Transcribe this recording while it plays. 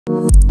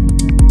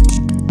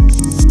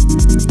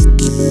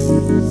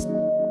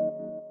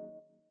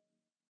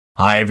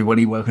Hi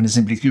everybody, welcome to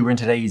Simply Scuba. In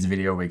today's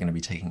video we're going to be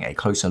taking a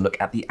closer look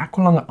at the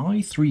Aqualung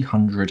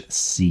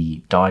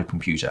i300c dive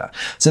computer.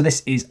 So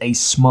this is a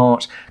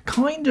smart,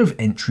 kind of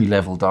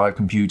entry-level dive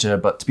computer,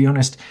 but to be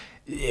honest,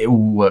 it will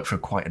work for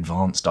quite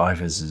advanced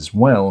divers as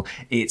well.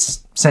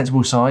 It's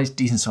sensible size,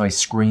 decent size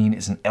screen.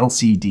 It's an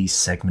LCD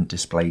segment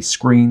display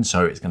screen,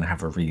 so it's going to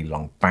have a really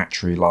long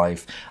battery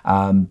life,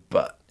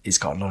 but it's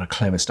got a lot of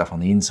clever stuff on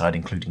the inside,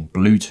 including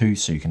Bluetooth,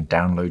 so you can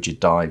download your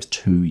dives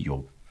to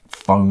your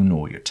phone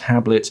or your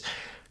tablet,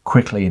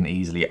 quickly and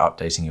easily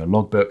updating your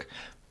logbook.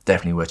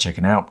 Definitely worth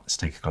checking out. Let's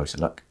take a closer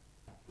look.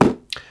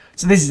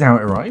 So this is how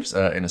it arrives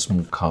in a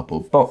small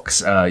cardboard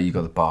box. You've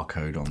got the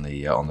barcode on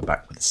the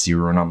back with the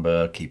serial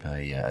number. Keep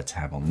a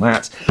tab on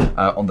that.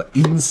 On the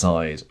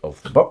inside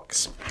of the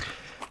box,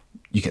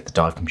 you get the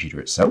dive computer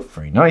itself,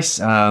 very nice.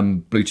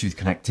 Bluetooth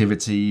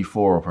connectivity,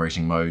 4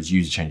 operating modes,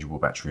 user changeable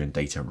battery and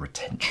data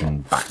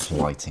retention,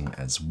 backlighting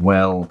as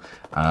well.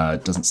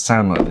 Doesn't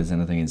sound like there's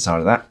anything inside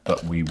of that,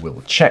 but we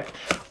will check.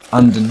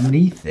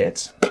 Underneath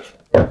it,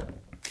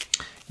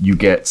 you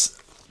get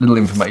little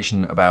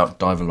information about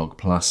Diverlog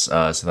Plus.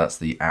 So that's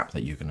the app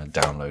that you're going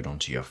to download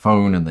onto your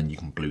phone, and then you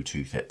can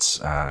Bluetooth it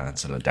and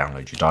sort of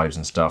download your dives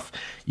and stuff.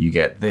 You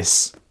get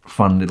this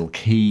fun little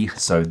key.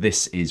 So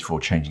this is for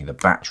changing the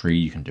battery.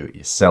 You can do it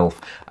yourself.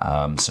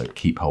 So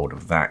keep hold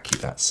of that, keep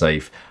that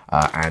safe,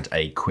 and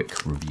a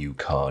quick review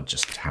card,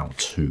 just how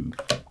to.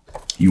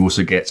 You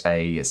also get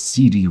a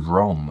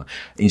CD-ROM,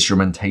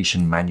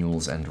 instrumentation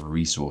manuals and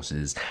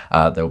resources.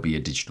 There'll be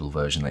a digital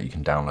version that you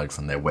can download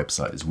from their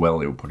website as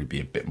well. It will probably be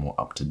a bit more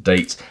up to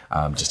date,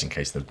 just in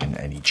case there have been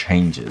any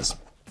changes.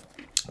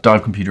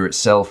 Dive computer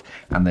itself,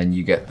 and then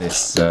you get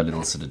this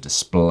little sort of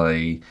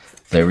display.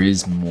 There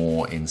is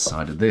more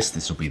inside of this.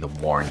 This will be the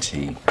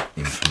warranty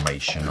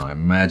information, I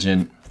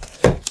imagine.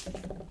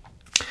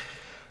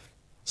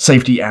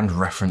 Safety and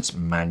reference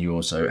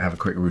manual, so have a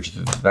quick read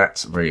through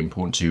that. Very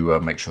important to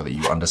make sure that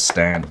you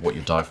understand what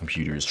your dive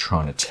computer is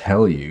trying to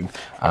tell you.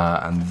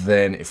 And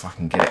then if I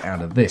can get it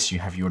out of this, you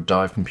have your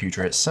dive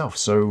computer itself.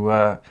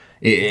 So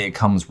it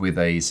comes with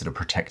a sort of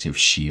protective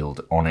shield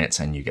on it,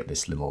 and you get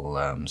this little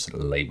sort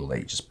of label that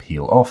you just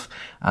peel off.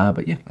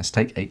 But yeah, let's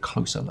take a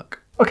closer look.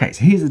 Okay,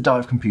 so here's the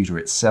dive computer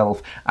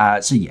itself.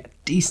 So yeah,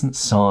 decent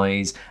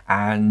size,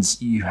 and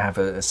you have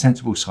a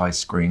sensible size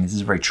screen. This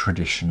is a very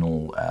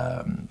traditional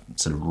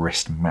sort of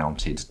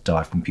wrist-mounted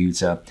dive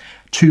computer.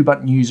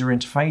 2-button user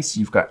interface.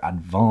 You've got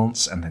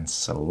Advance and then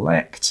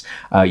Select.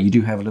 You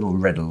do have a little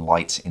red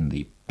light in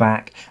the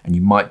back, and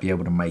you might be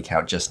able to make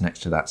out just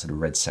next to that sort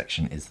of red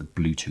section is the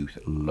Bluetooth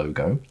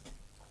logo.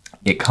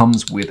 It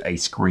comes with a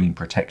screen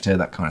protector,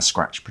 that kind of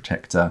scratch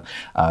protector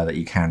that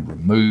you can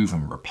remove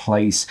and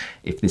replace.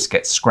 If this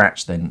gets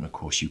scratched, then of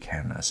course you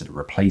can sort of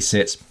replace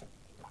it.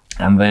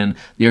 And then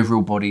the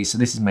overall body, so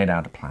this is made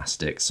out of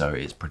plastic, so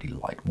it's pretty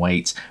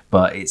lightweight,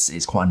 but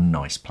it's quite a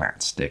nice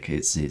plastic.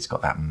 It's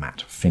got that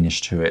matte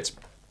finish to it.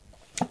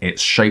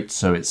 It's shaped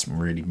so it's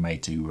really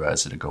made to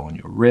sort of go on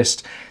your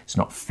wrist. It's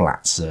not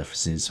flat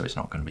surfaces, so it's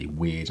not going to be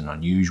weird and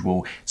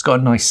unusual. It's got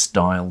a nice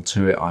style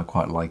to it. I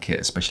quite like it,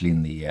 especially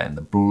in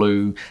the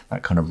blue,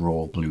 that kind of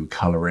royal blue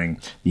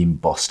colouring. The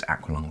embossed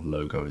Aqualung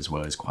logo as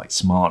well is quite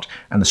smart,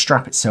 and the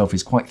strap itself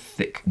is quite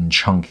thick and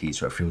chunky,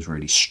 so it feels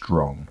really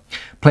strong.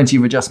 Plenty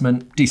of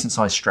adjustment, decent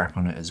sized strap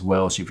on it as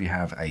well. So if you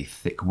have a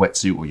thick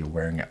wetsuit or you're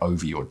wearing it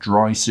over your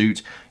dry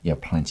suit, you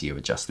have plenty of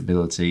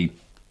adjustability.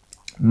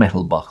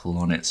 Metal buckle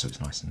on it, so it's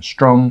nice and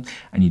strong,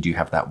 and you do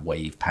have that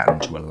wave pattern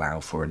to allow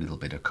for a little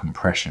bit of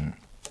compression.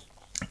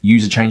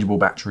 User changeable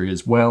battery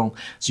as well,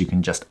 so you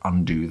can just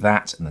undo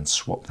that and then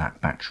swap that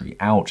battery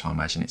out. I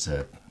imagine it's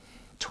a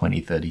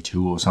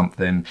 2032 or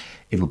something.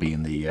 It'll be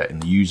in the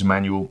user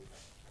manual.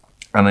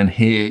 And then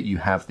here you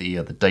have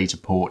the data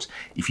port.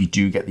 If you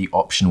do get the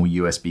optional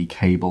USB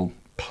cable,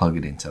 plug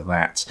it into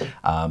that.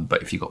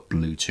 But if you've got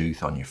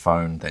Bluetooth on your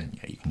phone, then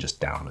yeah, you can just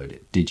download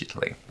it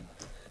digitally.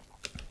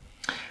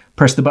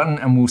 Press the button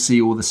and we'll see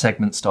all the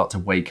segments start to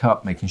wake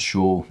up, making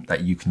sure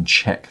that you can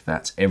check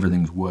that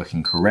everything's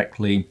working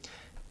correctly.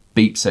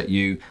 Beeps at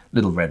you,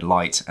 little red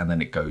light, and then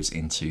it goes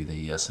into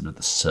the sort of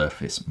the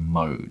surface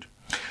mode.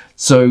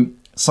 So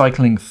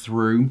cycling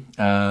through,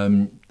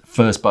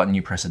 first button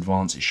you press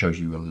Advance, it shows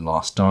you your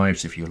last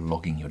dives. If you're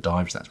logging your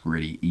dives, that's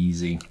really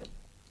easy.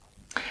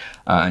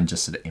 And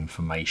just sort of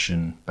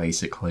information,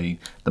 basically.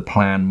 The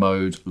plan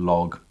mode,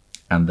 log,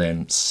 and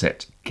then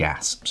set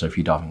gas. So if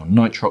you're diving on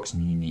nitrox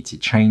and you need to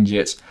change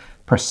it,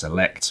 press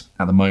select.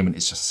 At the moment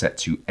it's just set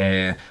to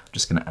air. I'm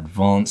just going to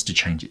advance to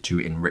change it to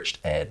enriched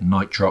air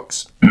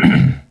nitrox.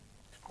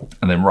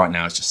 And then right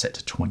now it's just set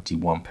to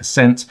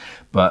 21%,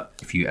 but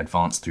if you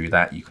advance through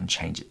that, you can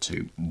change it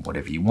to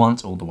whatever you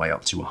want, all the way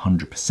up to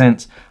 100%. I'm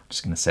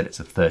just going to set it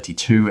to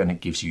 32, and it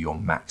gives you your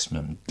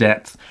maximum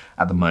depth.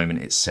 At the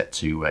moment it's set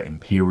to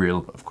imperial,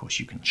 but of course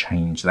you can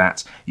change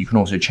that. You can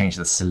also change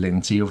the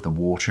salinity of the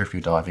water if you're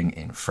diving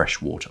in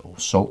fresh water or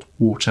salt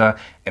water.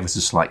 Ever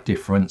so slight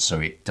difference, so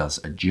it does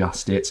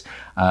adjust it.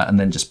 And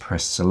then just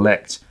press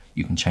select.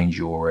 You can change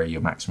your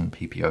maximum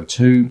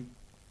PPO2.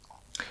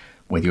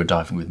 Whether you're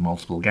diving with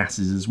multiple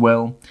gases as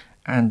well,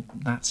 And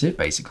that's it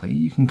basically.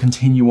 You can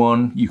continue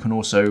on. You can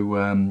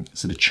also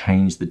sort of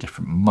change the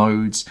different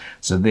modes.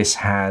 So this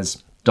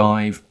has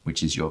dive,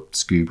 which is your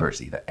scuba, it's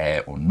either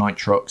air or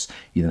nitrox.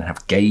 You then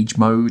have gauge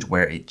mode,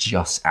 where it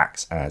just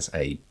acts as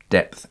a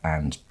depth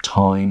and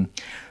time,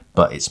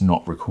 but it's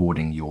not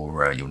recording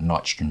your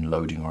nitrogen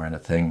loading or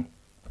anything.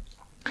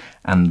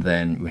 And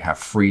then we have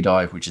free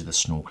dive, which is the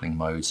snorkeling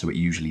mode. So it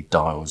usually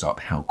dials up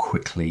how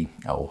quickly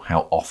or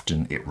how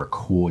often it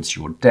records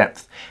your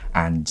depth,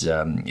 and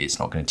it's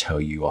not going to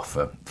tell you off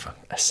for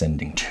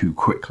ascending too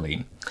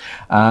quickly.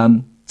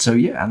 So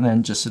yeah, and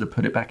then just sort of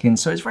put it back in.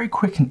 So it's very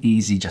quick and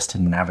easy just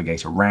to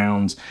navigate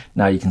around.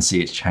 Now you can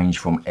see it's changed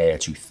from air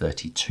to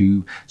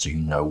 32, so you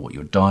know what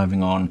you're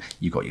diving on.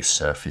 You've got your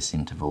surface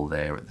interval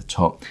there at the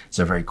top.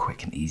 So very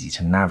quick and easy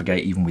to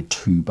navigate, even with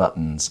 2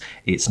 buttons.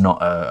 It's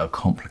not a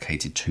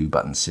complicated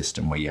 2-button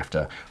system where you have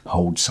to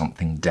hold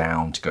something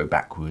down to go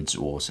backwards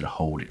or sort of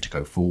hold it to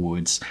go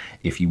forwards.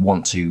 If you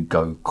want to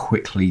go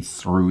quickly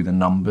through the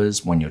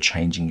numbers when you're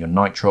changing your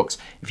nitrox,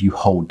 if you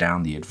hold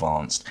down the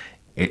advanced,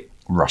 it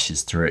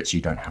rushes through it, so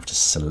you don't have to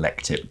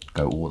select it,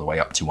 go all the way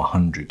up to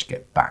 100 to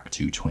get back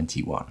to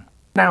 21.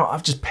 Now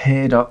I've just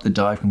paired up the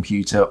dive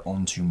computer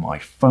onto my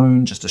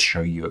phone just to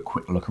show you a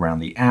quick look around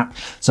the app.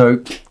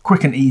 So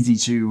quick and easy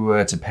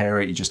to pair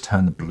it. You just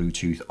turn the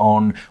Bluetooth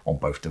on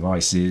both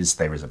devices.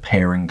 There is a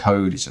pairing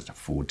code, it's just a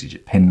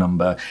 4-digit PIN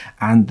number,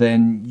 and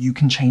then you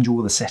can change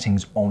all the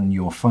settings on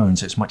your phone.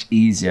 So it's much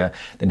easier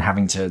than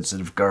having to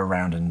sort of go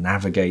around and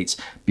navigate,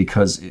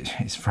 because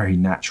it's very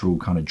natural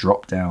kind of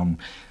drop down.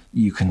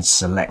 You can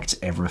select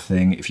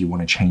everything. If you want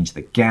to change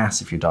the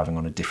gas, if you're diving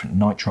on a different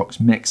nitrox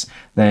mix,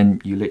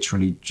 then you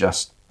literally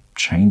just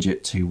change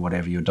it to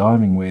whatever you're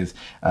diving with.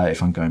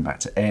 If I'm going back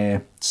to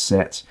air,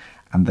 set,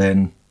 and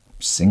then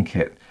sync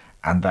it,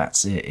 and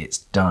that's it, it's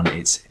done.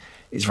 It's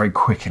very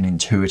quick and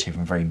intuitive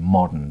and very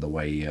modern, the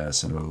way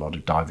sort of a lot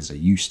of divers are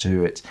used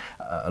to it.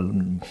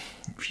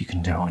 If you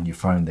can do it on your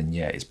phone, then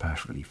yeah, it's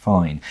perfectly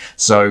fine.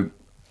 So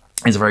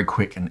it's a very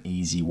quick and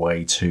easy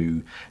way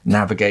to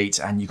navigate,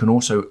 and you can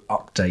also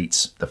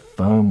update the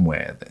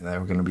firmware.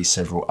 There are going to be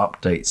several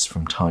updates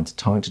from time to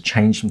time to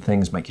change some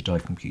things, make your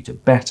dive computer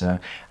better,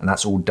 and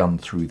that's all done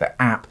through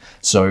the app.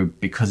 So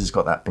because it's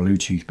got that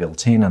Bluetooth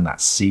built in and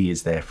that C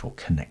is there for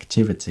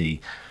connectivity,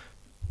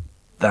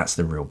 that's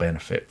the real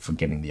benefit for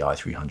getting the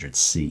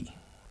i300c.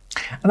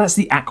 And that's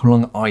the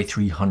Aqualung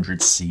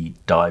i300c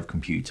dive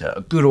computer.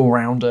 A good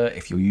all-rounder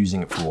if you're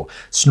using it for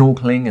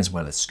snorkeling as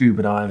well as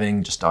scuba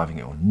diving, just diving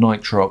it on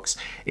nitrox.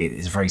 It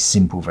is very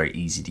simple, very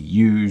easy to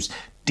use.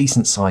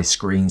 Decent sized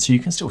screen, so you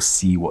can still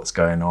see what's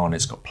going on.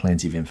 It's got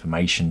plenty of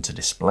information to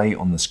display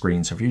on the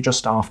screen. So if you're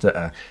just after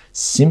a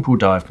simple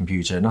dive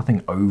computer,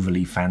 nothing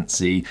overly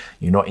fancy,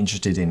 you're not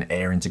interested in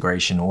air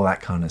integration, all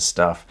that kind of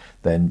stuff,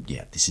 then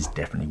yeah, this is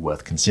definitely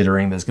worth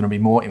considering. There's going to be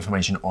more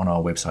information on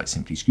our website,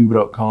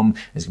 simplyscuba.com.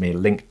 There's going to be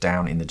a link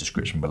down in the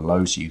description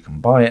below so you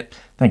can buy it.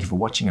 Thank you for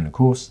watching, and of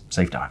course,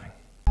 safe diving.